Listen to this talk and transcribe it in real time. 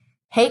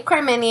Hey,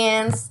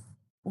 Criminians!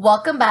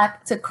 Welcome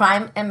back to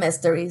Crime and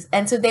Mysteries.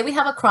 And today we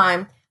have a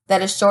crime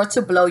that is sure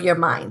to blow your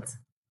mind.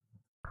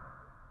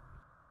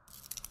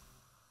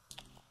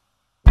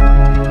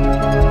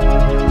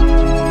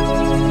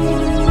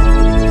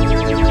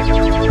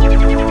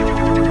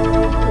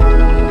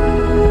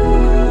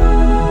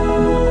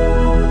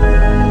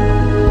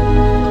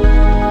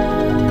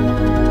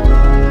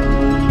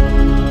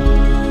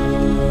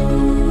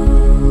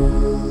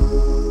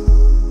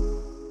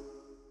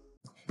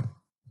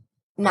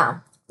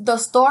 Now, the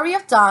story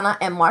of Donna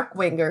and Mark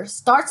Winger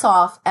starts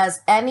off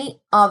as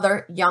any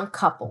other young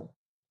couple.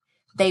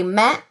 They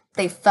met,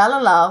 they fell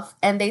in love,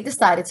 and they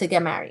decided to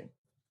get married.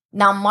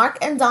 Now, Mark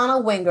and Donna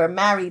Winger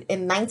married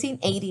in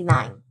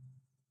 1989,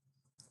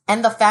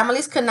 and the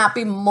families could not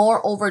be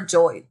more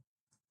overjoyed.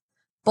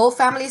 Both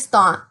families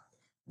thought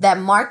that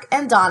Mark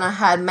and Donna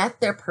had met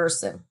their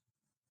person.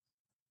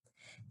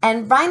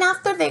 And right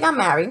after they got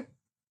married,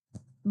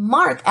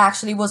 Mark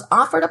actually was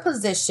offered a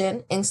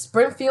position in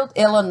Springfield,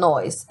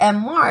 Illinois, and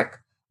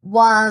Mark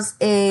was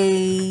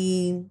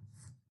a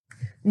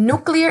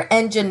nuclear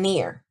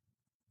engineer,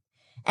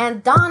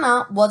 and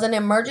Donna was an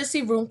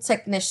emergency room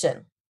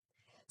technician.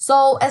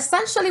 So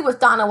essentially with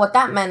Donna, what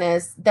that meant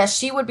is that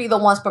she would be the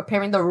ones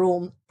preparing the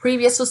room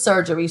previous to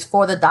surgeries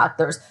for the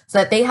doctors so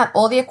that they had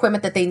all the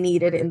equipment that they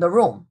needed in the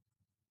room.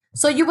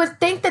 So you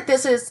would think that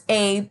this is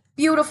a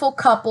beautiful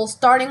couple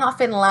starting off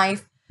in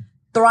life,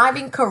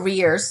 thriving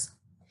careers.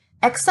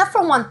 Except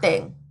for one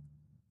thing.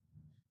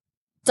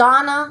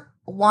 Donna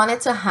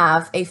wanted to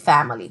have a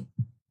family.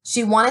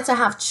 She wanted to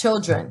have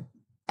children.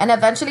 And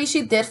eventually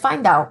she did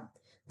find out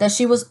that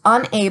she was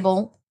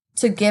unable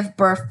to give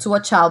birth to a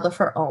child of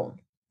her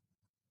own.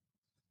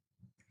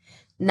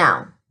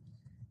 Now,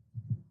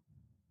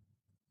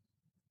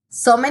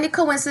 so many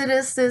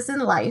coincidences in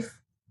life.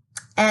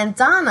 And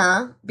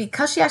Donna,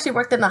 because she actually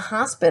worked in the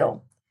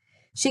hospital,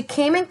 she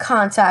came in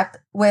contact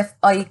with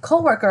a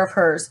coworker of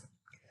hers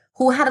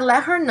who had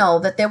let her know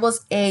that there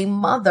was a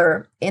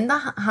mother in the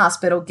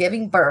hospital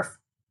giving birth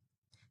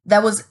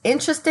that was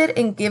interested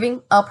in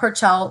giving up her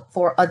child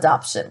for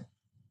adoption.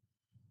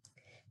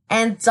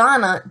 And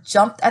Donna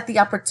jumped at the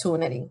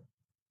opportunity.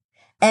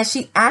 And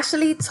she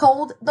actually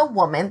told the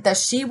woman that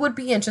she would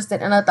be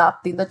interested in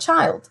adopting the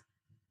child.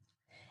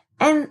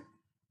 And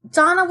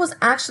Donna was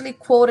actually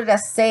quoted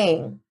as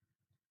saying,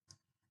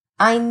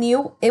 "I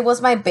knew it was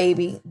my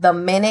baby the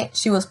minute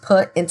she was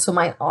put into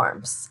my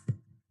arms."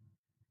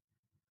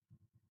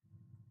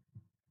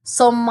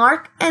 So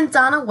Mark and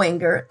Donna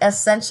Winger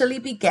essentially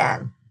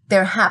began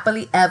their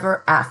happily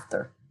ever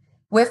after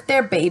with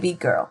their baby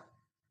girl.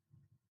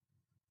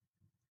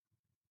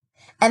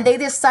 And they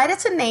decided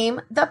to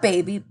name the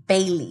baby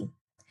Bailey.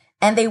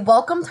 And they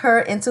welcomed her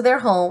into their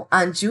home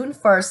on June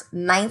 1st,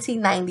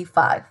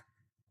 1995.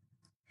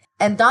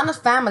 And Donna's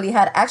family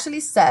had actually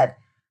said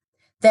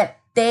that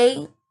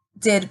they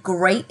did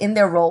great in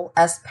their role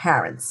as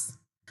parents.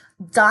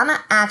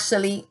 Donna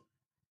actually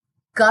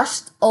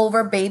gushed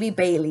over baby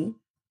Bailey.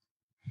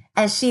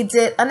 And she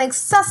did an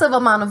excessive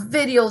amount of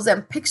videos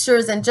and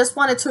pictures and just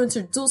wanted to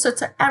introduce her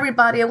to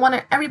everybody and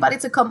wanted everybody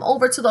to come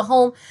over to the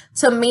home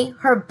to meet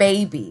her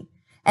baby.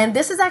 And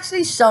this is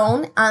actually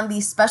shown on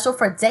the special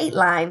for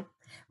Dateline,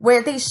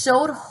 where they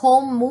showed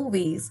home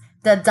movies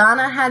that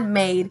Donna had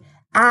made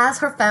as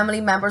her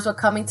family members were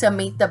coming to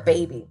meet the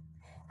baby.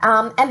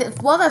 And as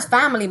well as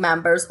family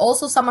members,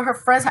 also some of her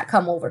friends had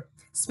come over.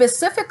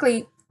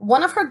 Specifically,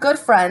 one of her good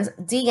friends,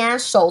 Deanne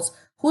Schultz,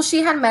 who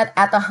she had met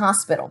at the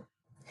hospital.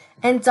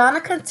 And Donna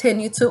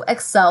continued to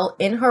excel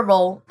in her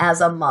role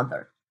as a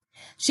mother.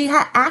 She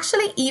had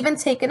actually even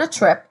taken a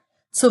trip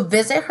to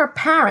visit her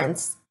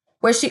parents,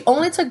 where she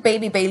only took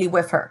baby Bailey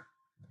with her.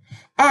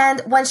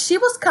 And when she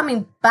was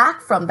coming back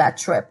from that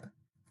trip,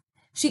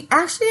 she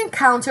actually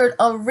encountered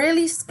a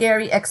really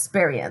scary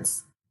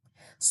experience.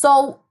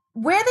 So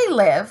where they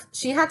live,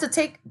 she had to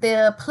take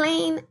the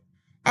plane,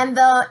 and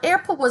the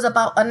airport was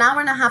about an hour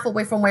and a half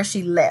away from where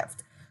she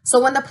lived. So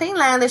when the plane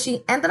landed,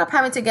 she ended up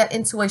having to get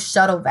into a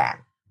shuttle van.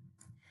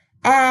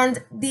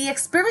 And the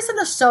experience in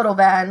the shuttle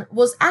van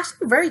was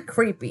actually very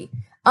creepy.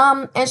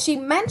 And she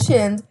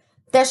mentioned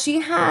that she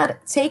had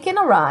taken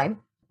a ride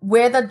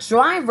where the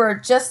driver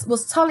just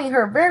was telling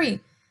her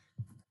very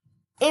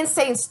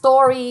insane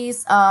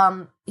stories.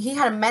 He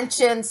had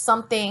mentioned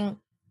something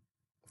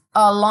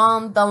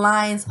along the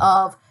lines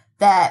of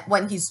that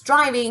when he's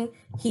driving,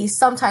 he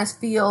sometimes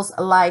feels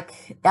like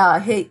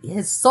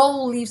his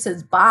soul leaves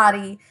his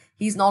body.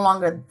 He's no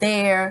longer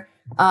there.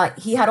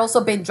 He had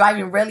also been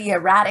driving really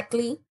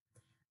erratically.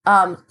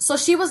 So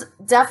she was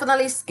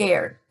definitely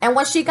scared. And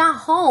when she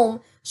got home,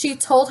 she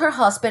told her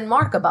husband,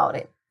 Mark, about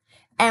it.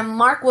 And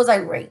Mark was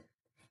irate.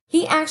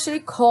 He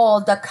actually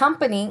called the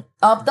company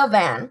of the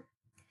van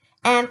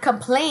and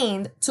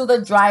complained to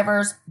the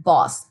driver's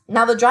boss.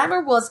 Now, the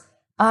driver was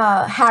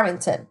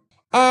Harrington.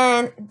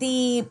 And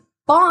the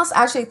boss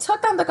actually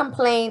took down the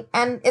complaint.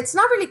 And it's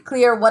not really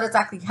clear what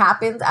exactly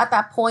happened at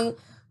that point,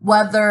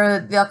 whether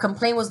the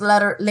complaint was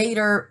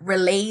later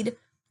relayed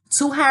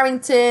to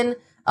Harrington.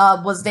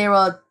 Was there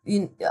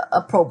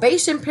a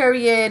probation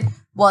period?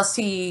 Was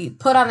he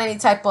put on any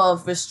type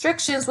of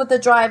restrictions with the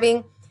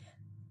driving?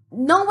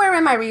 Nowhere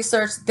in my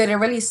research did it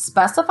really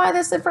specify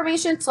this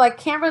information, so I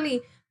can't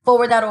really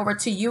forward that over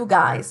to you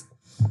guys.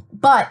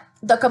 But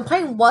the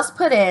complaint was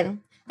put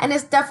in, and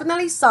it's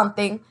definitely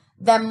something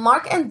that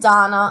Mark and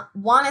Donna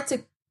wanted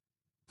to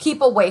keep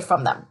away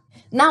from them.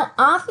 Now,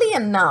 oddly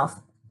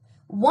enough,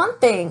 one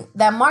thing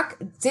that Mark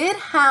did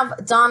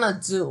have Donna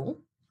do,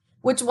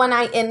 which when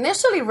I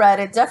initially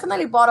read it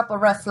definitely brought up a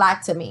red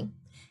flag to me,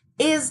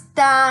 is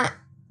that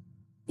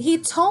he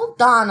told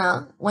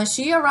Donna when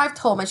she arrived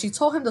home and she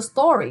told him the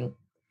story,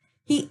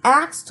 he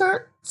asked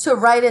her to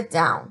write it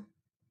down.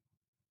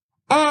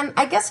 And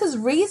I guess his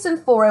reason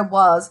for it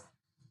was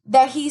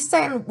that he's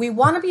saying we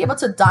want to be able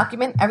to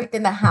document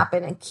everything that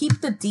happened and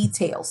keep the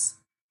details.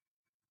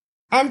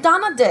 And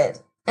Donna did.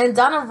 And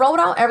Donna wrote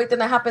out everything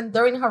that happened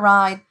during her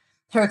ride,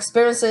 her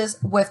experiences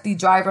with the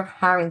driver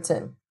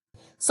Harrington.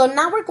 So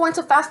now we're going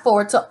to fast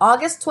forward to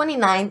August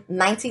 29,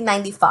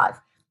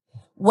 1995.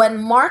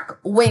 When Mark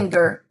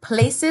Winger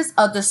places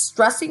a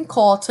distressing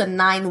call to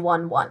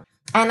 911.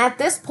 And at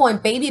this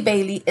point, baby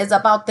Bailey is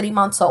about 3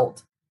 months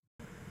old.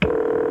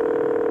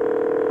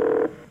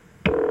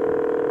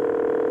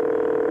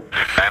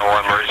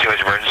 911 emergency,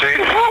 what's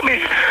emergency? Help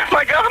me!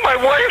 My God, my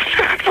wife's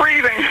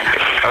breathing.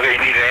 Okay,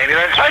 you need an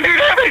ambulance? I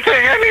need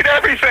everything. I need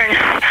everything.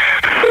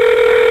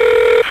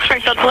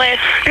 Springfield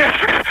Police. Yes,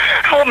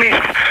 help me.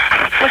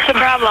 What's the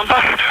problem?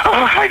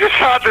 I just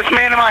shot this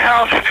man in my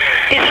house.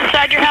 He's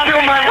inside your house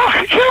Killed right my now?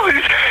 wife.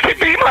 He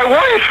beat my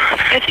wife.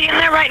 Is he in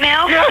there right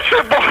now? Yes,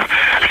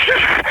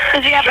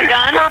 Does he have a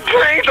gun? her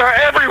brains are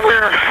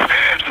everywhere.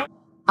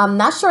 I'm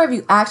not sure if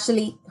you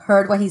actually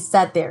heard what he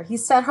said there. He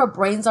said her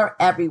brains are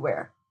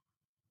everywhere.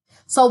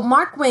 So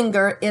Mark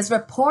Winger is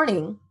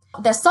reporting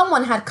that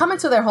someone had come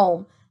into their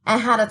home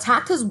and had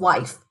attacked his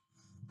wife,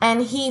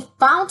 and he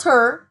found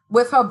her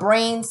with her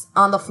brains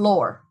on the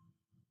floor.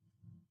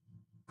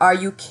 Are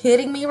you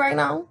kidding me right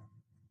now?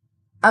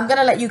 I'm going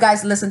to let you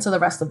guys listen to the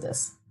rest of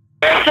this.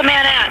 Where's the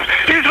man at?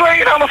 He's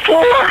laying on the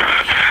floor.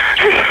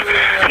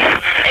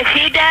 Is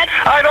he dead?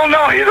 I don't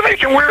know. He's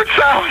making weird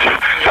sounds.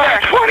 Sir,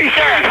 20,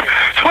 sir.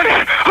 20.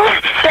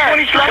 Sir,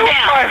 slow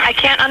down. I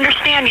can't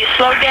understand you.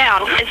 Slow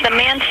down. Is the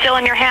man still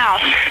in your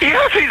house?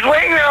 Yes, he's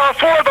laying there on the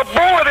floor with a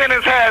bullet in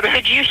his head.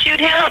 Did you shoot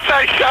him? Yes,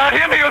 I shot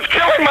him. He was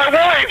killing my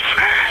wife.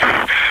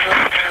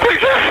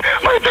 Please,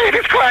 my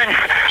baby's crying.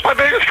 My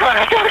baby's crying.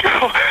 I gotta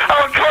go.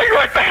 I'll call you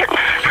right back.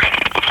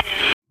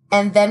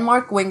 And then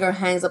Mark Winger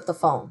hangs up the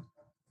phone.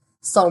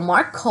 So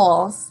Mark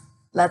calls,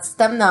 lets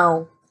them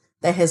know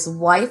that his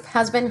wife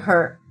has been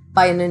hurt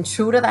by an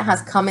intruder that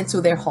has come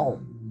into their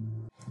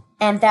home.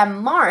 And that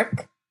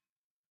Mark,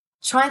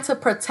 trying to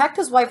protect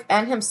his wife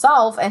and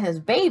himself and his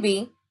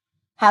baby,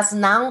 has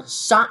now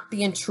shot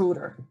the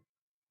intruder.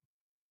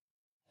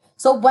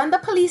 So when the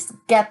police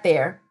get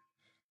there,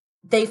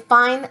 they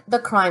find the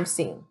crime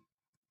scene.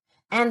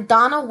 And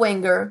Donna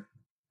Winger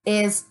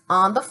is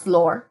on the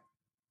floor,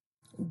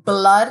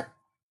 blood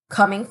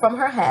coming from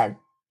her head.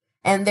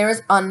 And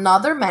there's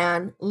another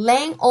man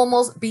laying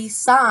almost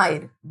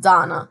beside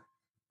Donna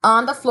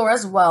on the floor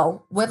as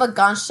well with a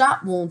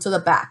gunshot wound to the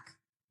back.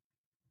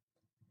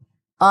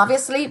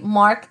 Obviously,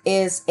 Mark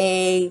is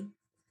a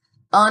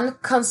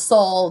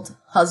unconsoled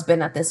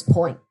husband at this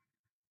point.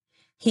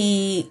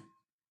 He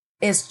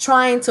is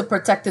trying to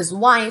protect his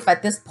wife.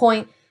 At this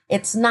point,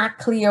 it's not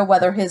clear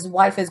whether his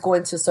wife is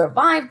going to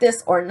survive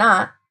this or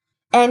not.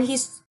 And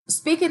he's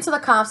speaking to the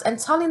cops and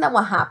telling them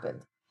what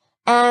happened.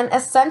 And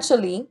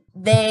essentially,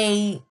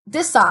 they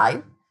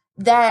decide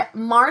that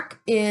Mark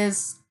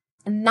is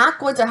not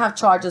going to have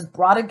charges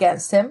brought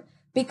against him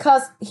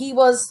because he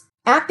was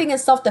acting in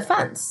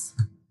self-defense.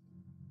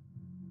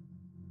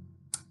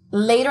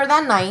 Later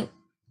that night,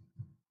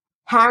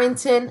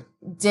 Harrington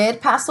did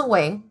pass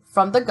away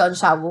from the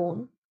gunshot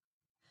wound,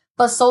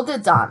 but so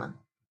did Donna.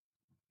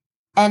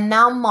 And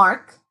now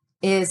Mark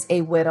is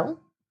a widow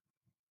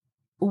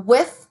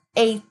with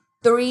a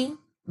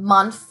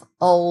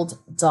 3-month-old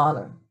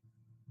daughter.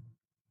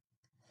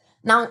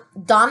 Now,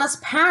 Donna's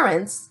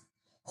parents,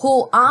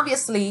 who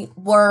obviously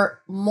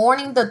were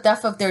mourning the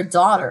death of their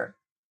daughter,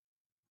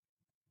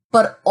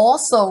 but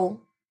also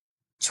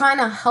trying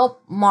to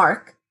help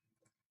Mark,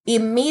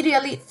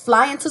 immediately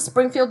fly into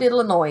Springfield,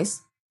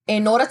 Illinois,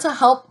 in order to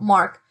help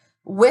Mark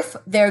with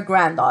their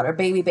granddaughter,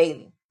 baby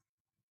Bailey.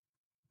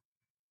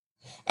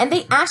 And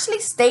they actually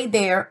stayed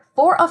there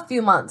for a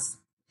few months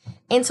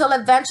until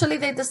eventually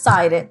they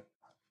decided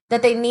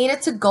that they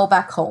needed to go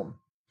back home.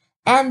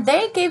 And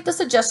they gave the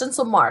suggestion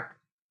to Mark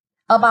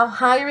about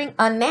hiring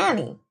a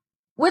nanny,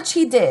 which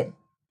he did.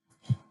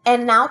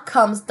 And now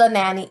comes the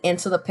nanny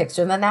into the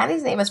picture. And the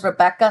nanny's name is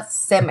Rebecca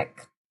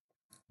Simic.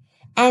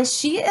 And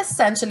she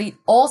essentially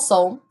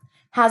also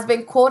has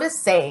been quoted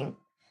saying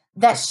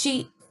that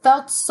she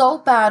felt so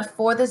bad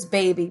for this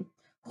baby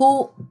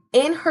who,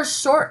 in her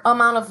short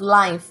amount of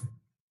life,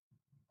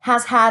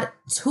 has had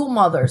 2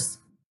 mothers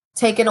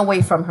taken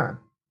away from her.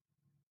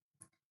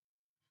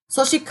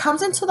 So she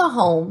comes into the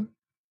home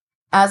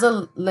as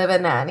a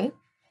live-in nanny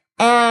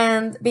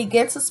and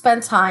begins to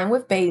spend time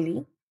with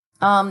Bailey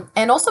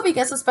and also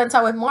begins to spend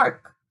time with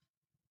Mark.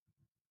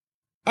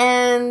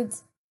 And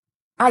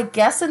I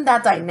guess in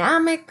that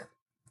dynamic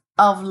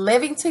of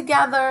living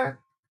together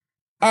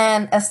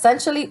and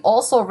essentially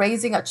also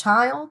raising a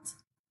child,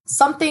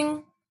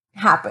 something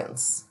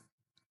happens.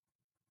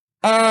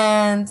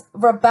 And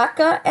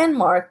Rebecca and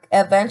Mark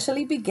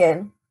eventually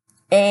begin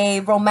a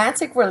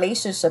romantic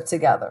relationship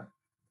together.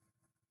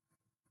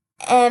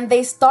 And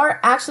they start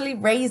actually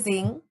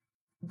raising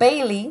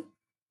Bailey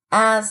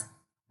as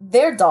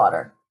their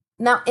daughter.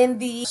 Now, in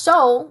the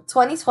show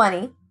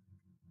 2020,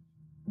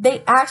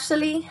 they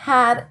actually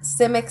had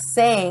Simic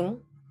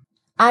saying,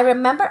 I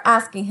remember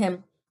asking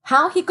him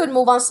how he could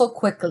move on so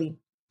quickly.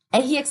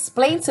 And he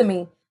explained to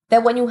me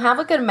that when you have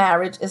a good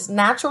marriage, it's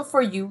natural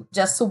for you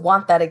just to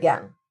want that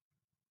again.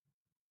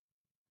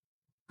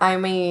 I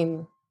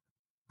mean,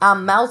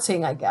 I'm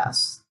melting, I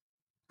guess.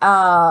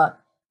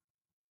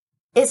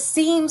 It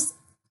seems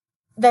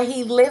that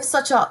he lived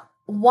such a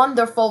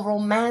wonderful,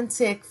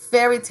 romantic,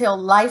 fairy tale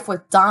life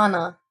with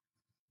Donna,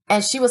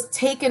 and she was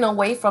taken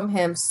away from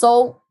him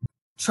so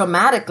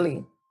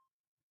traumatically.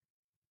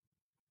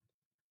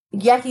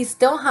 Yet he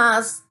still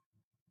has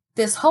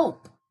this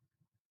hope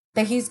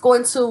that he's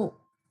going to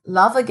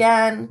love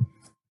again,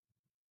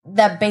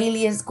 that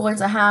Bailey is going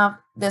to have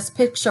this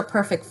picture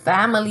perfect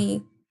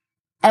family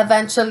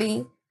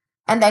eventually,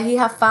 and that he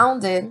have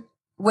found it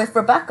with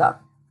Rebecca.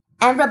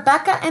 And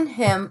Rebecca and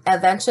him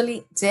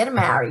eventually did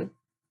marry,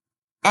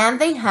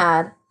 and they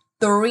had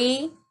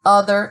 3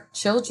 other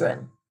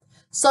children.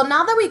 So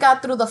now that we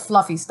got through the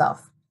fluffy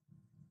stuff,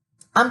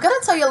 I'm going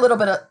to tell you a little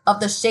bit of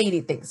the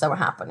shady things that were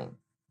happening.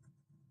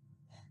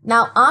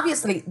 Now,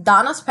 obviously,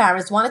 Donna's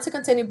parents wanted to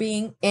continue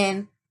being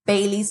in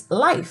Bailey's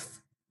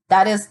life.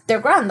 That is their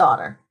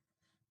granddaughter.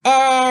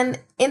 And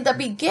in the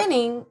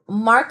beginning,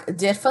 Mark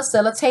did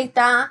facilitate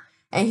that,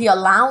 and he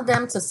allowed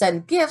them to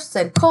send gifts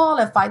and call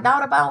and find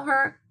out about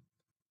her.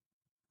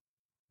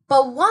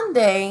 But one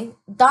day,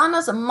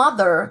 Donna's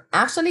mother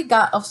actually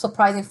got a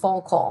surprising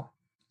phone call.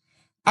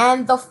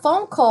 And the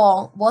phone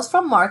call was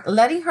from Mark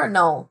letting her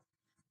know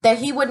that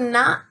he would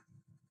not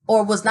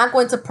or was not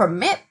going to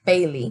permit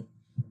Bailey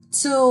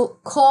to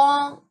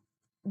call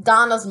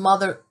Donna's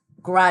mother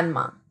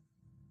grandma.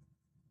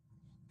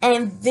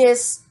 And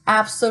this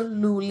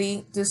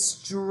absolutely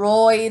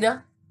destroyed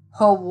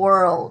her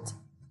world.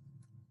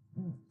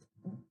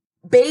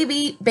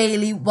 Baby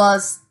Bailey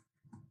was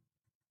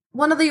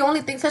one of the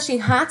only things that she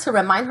had to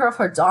remind her of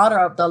her daughter,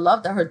 of the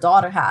love that her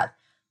daughter had.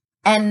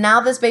 And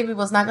now this baby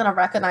was not going to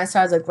recognize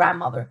her as a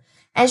grandmother.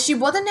 And she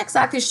wasn't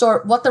exactly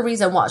sure what the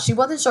reason was. She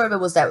wasn't sure if it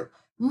was that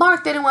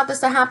Mark didn't want this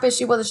to happen.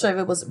 She wasn't sure if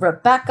it was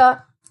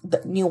Rebecca,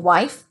 the new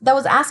wife, that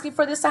was asking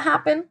for this to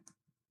happen.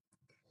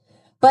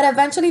 But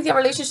eventually the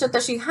relationship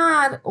that she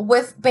had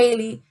with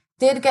Bailey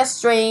did get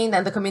strained,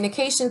 and the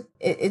communication,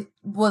 it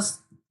was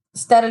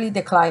steadily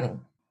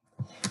declining.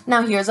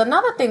 Now, here's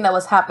another thing that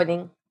was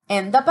happening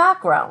in the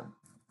background.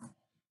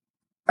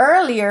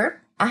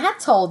 Earlier, I had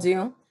told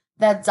you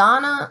that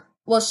Donna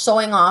was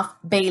showing off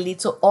Bailey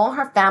to all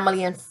her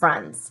family and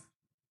friends.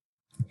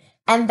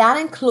 And that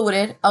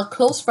included a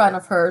close friend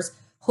of hers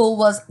who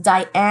was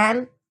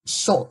Diane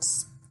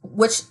Schultz,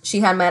 which she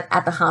had met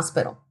at the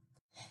hospital.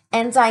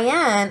 And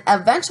Diane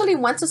eventually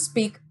went to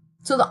speak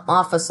to the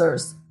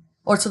officers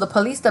or to the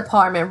police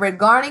department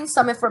regarding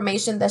some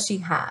information that she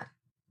had.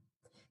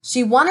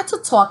 She wanted to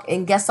talk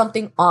and get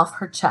something off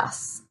her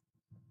chest.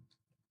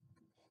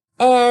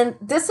 And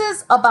this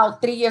is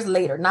about 3 years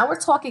later. Now we're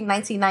talking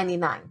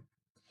 1999.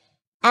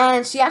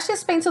 And she actually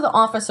explained to the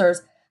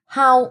officers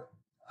how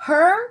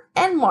her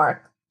and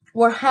Mark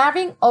were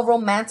having a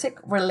romantic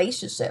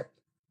relationship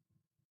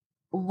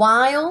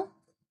while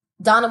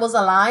Donna was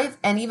alive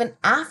and even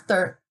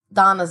after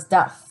Donna's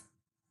death.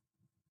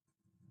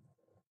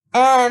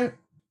 And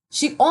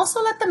she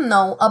also let them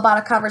know about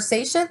a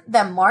conversation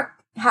that Mark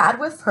had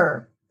with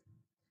her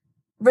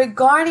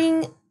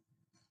regarding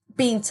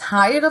being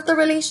tired of the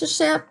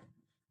relationship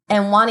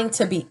and wanting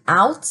to be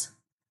out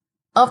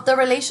of the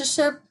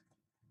relationship.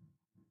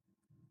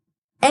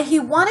 And he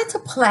wanted to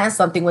plan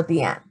something with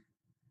Deanne.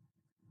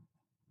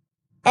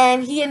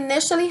 And he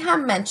initially had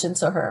mentioned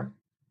to her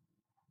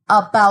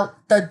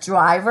about the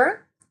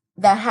driver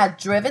that had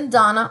driven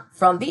Donna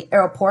from the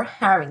airport,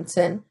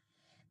 Harrington,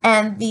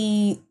 and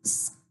the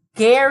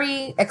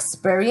scary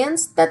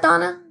experience that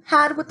Donna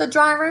had with the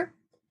driver.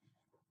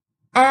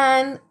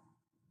 And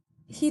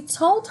he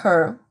told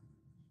her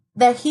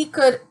that he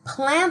could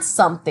plan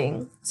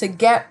something to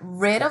get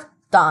rid of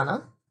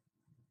Donna,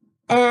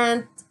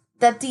 and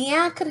that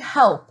Deanne could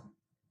help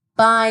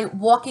by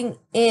walking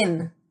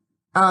in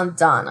on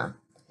Donna.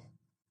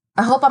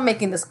 I hope I'm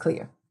making this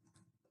clear.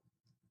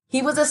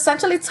 He was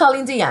essentially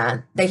telling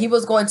Deanne that he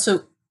was going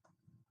to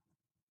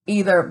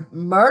either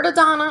murder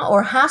Donna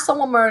or have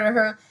someone murder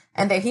her,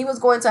 and that he was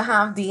going to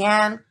have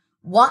Deanne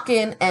walk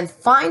in and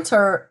find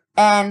her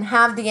and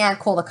have Deanne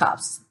call the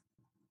cops.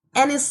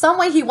 And in some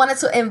way, he wanted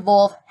to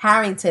involve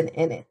Harrington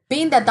in it,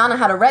 being that Donna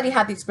had already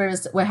had the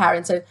experience with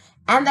Harrington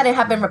and that it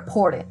had been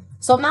reported.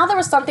 So now there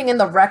was something in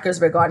the records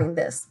regarding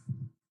this.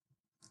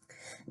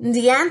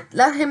 Deanne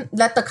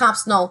let the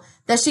cops know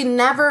that she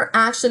never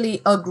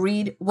actually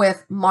agreed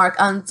with Mark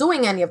on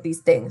doing any of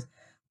these things.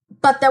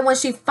 But that when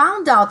she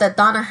found out that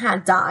Donna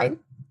had died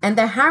and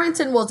that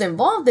Harrington was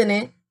involved in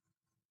it,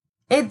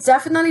 it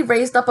definitely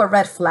raised up a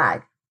red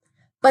flag.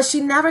 But she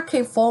never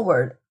came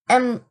forward.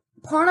 And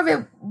part of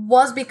it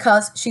was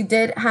because she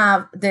did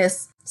have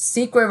this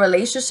secret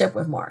relationship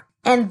with Mark.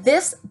 And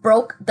this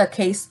broke the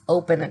case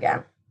open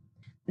again.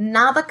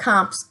 Now the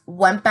cops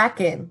went back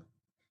in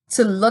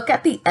to look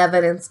at the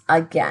evidence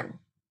again.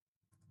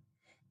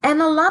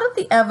 And a lot of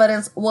the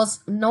evidence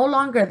was no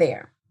longer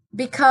there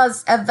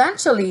because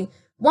eventually,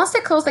 once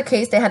they closed the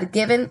case, they had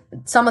given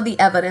some of the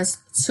evidence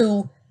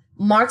to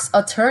Mark's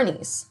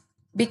attorneys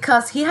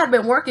because he had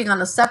been working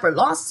on a separate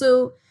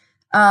lawsuit,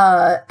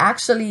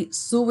 actually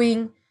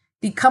suing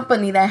the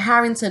company that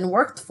Harrington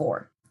worked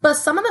for. But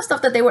some of the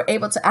stuff that they were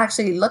able to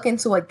actually look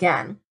into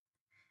again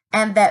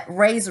and that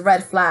raised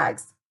red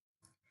flags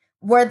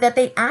were that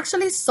they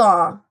actually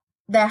saw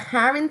that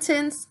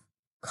Harrington's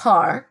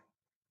car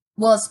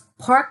was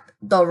parked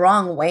the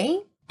wrong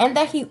way and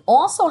that he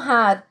also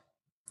had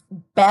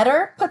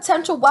better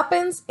potential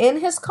weapons in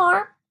his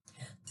car.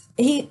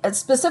 He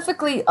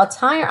specifically a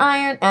tire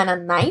iron and a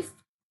knife,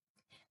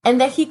 and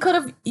that he could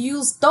have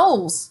used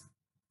those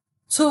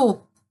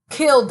to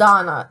kill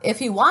Donna if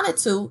he wanted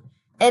to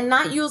and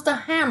not use the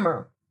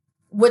hammer,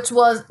 which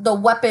was the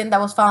weapon that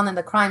was found in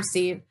the crime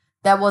scene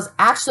that was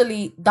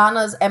actually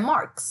Donna's and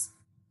Mark's.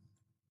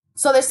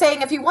 So they're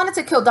saying if he wanted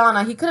to kill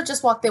Donna, he could have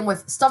just walked in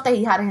with stuff that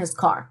he had in his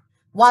car.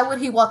 Why would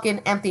he walk in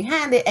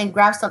empty-handed and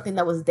grab something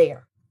that was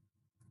there?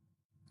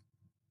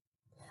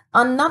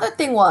 Another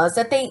thing was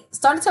that they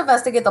started to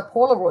investigate the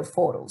Polaroid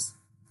photos.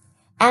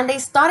 And they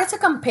started to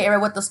compare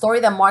it with the story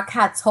that Mark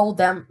had told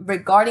them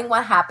regarding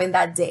what happened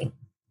that day.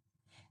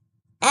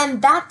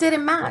 And that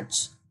didn't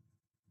match.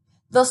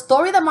 The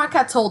story that Mark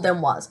had told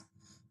them was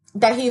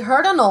that he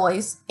heard a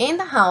noise in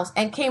the house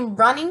and came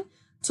running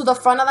to the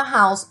front of the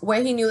house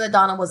where he knew that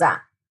Donna was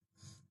at.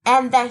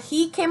 And that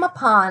he came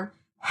upon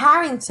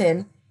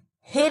Harrington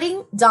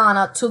hitting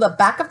Donna to the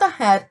back of the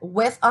head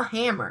with a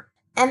hammer.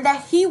 And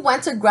that he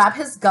went to grab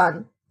his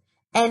gun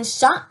and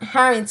shot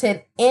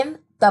Harrington in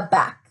the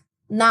back.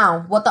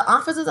 Now, what the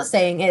officers are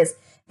saying is,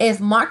 if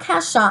Mark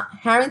had shot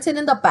Harrington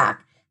in the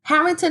back,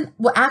 Harrington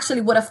would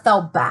have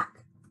fell back.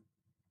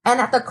 And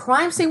at the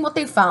crime scene, what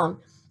they found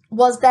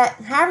was that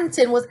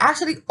Harrington was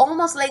actually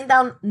almost laying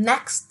down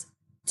next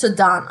to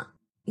Donna.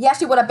 He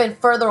actually would have been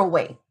further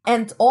away.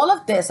 And all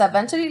of this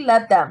eventually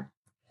led them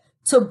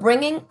to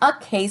bringing a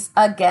case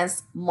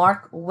against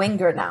Mark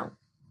Winger now.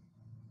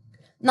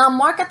 Now,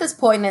 Mark at this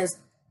point is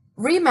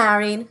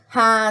remarried,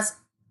 has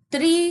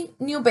 3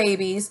 new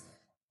babies,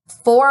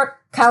 4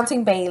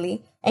 counting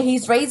Bailey, and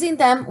he's raising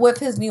them with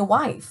his new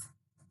wife.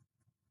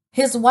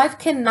 His wife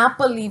cannot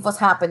believe what's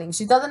happening.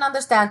 She doesn't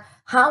understand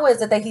how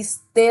is it that he's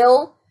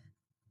still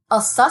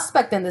a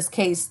suspect in this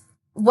case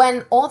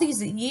when all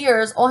these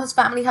years, all his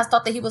family has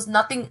thought that he was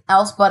nothing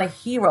else but a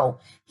hero.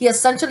 He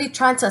essentially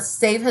tried to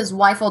save his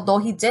wife, although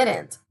he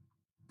didn't.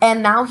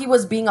 And now he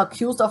was being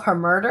accused of her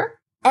murder.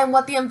 And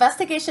what the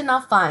investigation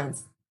now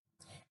finds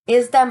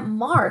is that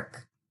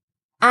Mark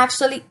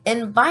actually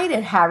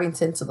invited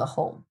Harrington to the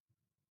home.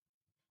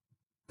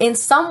 In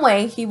some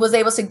way, he was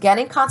able to get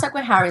in contact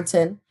with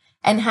Harrington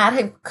and had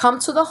him come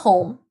to the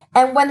home.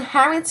 And when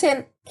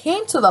Harrington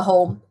came to the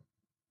home,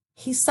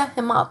 he set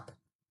him up.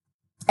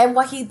 And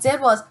what he did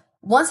was,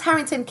 once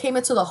Harrington came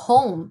into the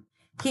home,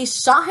 he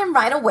shot him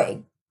right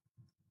away.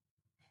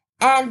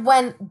 And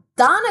when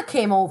Donna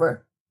came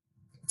over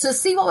to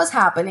see what was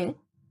happening,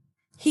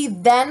 he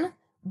then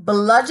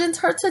bludgeoned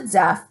her to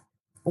death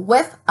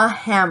with a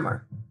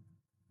hammer.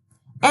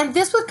 And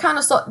this would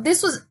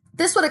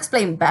this would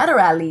explain better,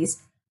 at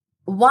least,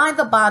 why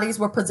the bodies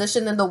were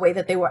positioned in the way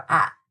that they were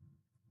at.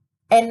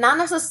 And not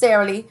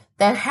necessarily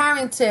that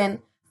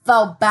Harrington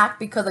fell back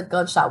because of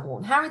gunshot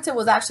wound. Harrington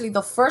was actually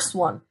the first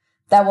one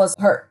that was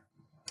hurt.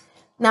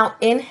 Now,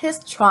 in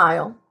his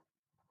trial,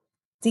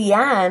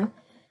 Deanne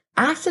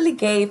actually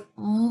gave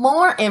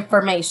more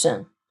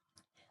information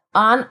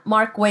on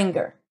Mark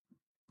Winger.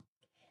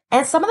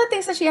 And some of the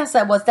things that she has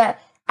said was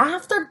that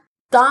after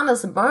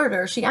Donna's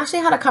murder, she actually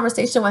had a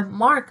conversation with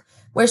Mark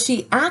where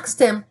she asked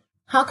him,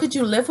 how could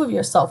you live with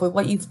yourself with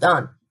what you've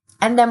done?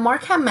 And then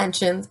Mark had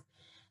mentioned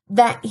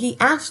that he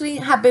actually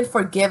had been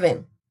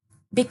forgiven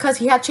because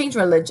he had changed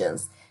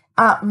religions.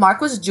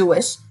 Mark was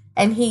Jewish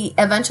and he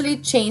eventually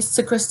changed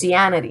to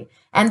Christianity.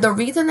 And the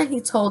reason that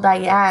he told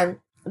Diane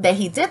that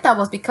he did that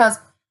was because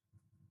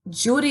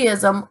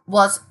Judaism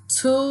was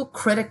too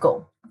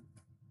critical.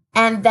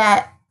 And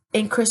that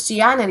in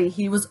Christianity,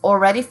 he was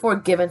already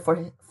forgiven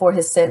for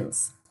his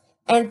sins.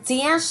 And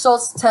Deanne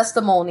Schultz's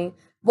testimony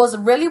was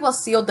really what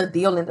sealed the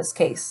deal in this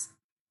case.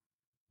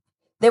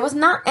 There was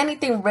not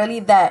anything really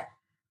that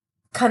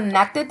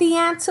connected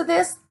Deanne to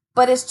this,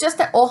 but it's just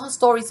that all her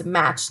stories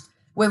matched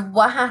with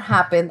what had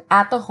happened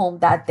at the home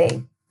that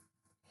day.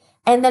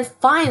 And then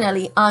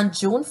finally, on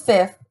June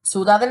 5th,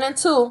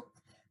 2002,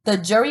 the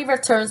jury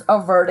returns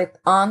a verdict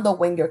on the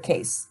Winger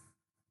case.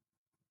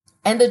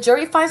 And the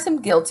jury finds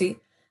him guilty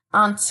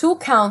on 2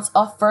 counts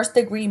of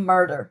first-degree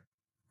murder.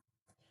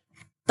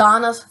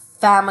 Donna's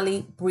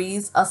family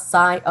breathes a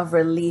sigh of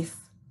relief.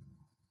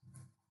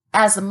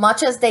 As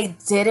much as they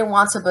didn't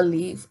want to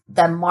believe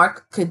that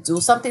Mark could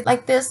do something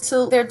like this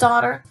to their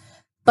daughter,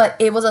 but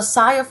it was a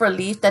sigh of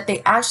relief that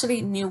they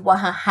actually knew what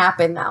had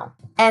happened now.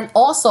 And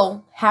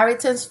also,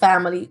 Harrington's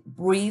family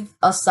breathed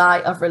a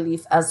sigh of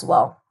relief as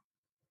well,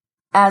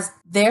 as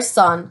their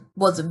son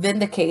was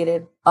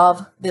vindicated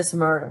of this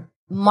murder.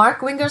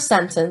 Mark Winger's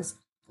sentence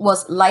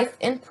was life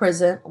in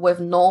prison with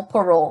no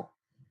parole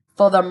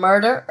for the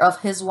murder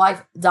of his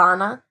wife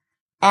Donna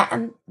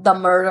and the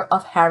murder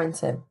of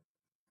Harrington.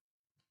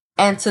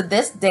 And to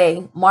this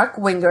day, Mark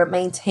Winger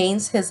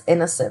maintains his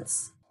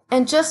innocence.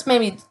 And just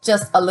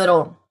a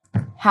little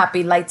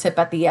happy light tip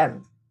at the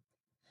end.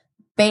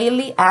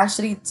 Bailey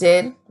actually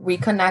did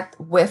reconnect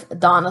with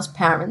Donna's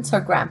parents, her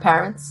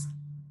grandparents.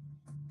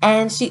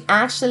 And she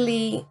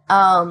actually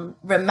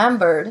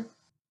remembered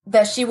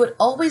that she would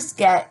always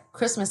get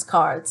Christmas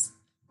cards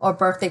or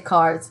birthday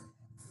cards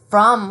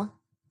from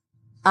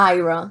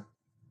Ira.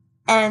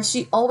 And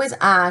she always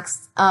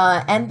asked,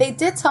 and they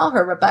did tell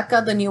her,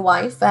 Rebecca, the new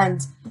wife,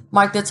 and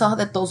Mark did tell her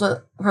that those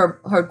are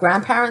her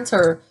grandparents,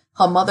 her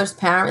mother's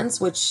parents,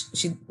 which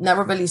she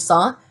never really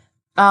saw.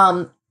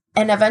 And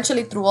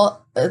eventually through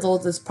all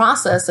this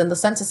process and the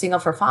sentencing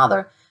of her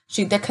father,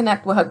 she did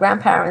connect with her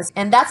grandparents.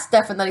 And that's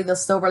definitely the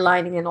silver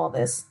lining in all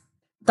this.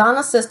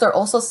 Donna's sister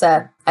also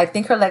said, I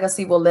think her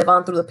legacy will live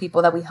on through the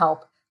people that we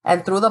help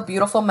and through the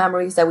beautiful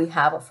memories that we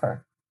have of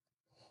her.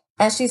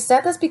 And she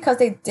said this because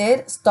they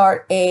did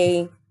start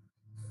a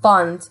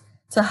fund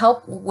to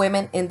help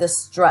women in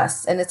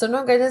distress. And it's an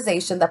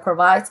organization that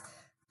provides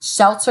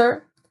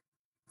shelter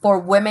for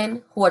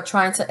women who are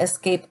trying to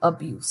escape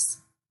abuse.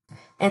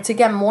 And to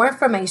get more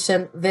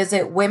information,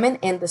 visit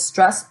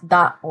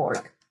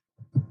womenindistress.org.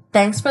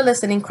 Thanks for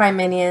listening, Crime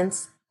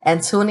Minions,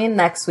 and tune in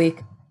next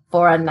week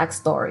for our next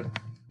story.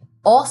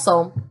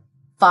 Also,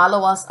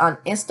 follow us on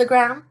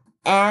Instagram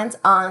and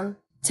on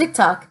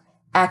TikTok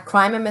at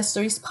Crime and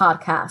Mysteries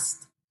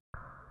Podcast.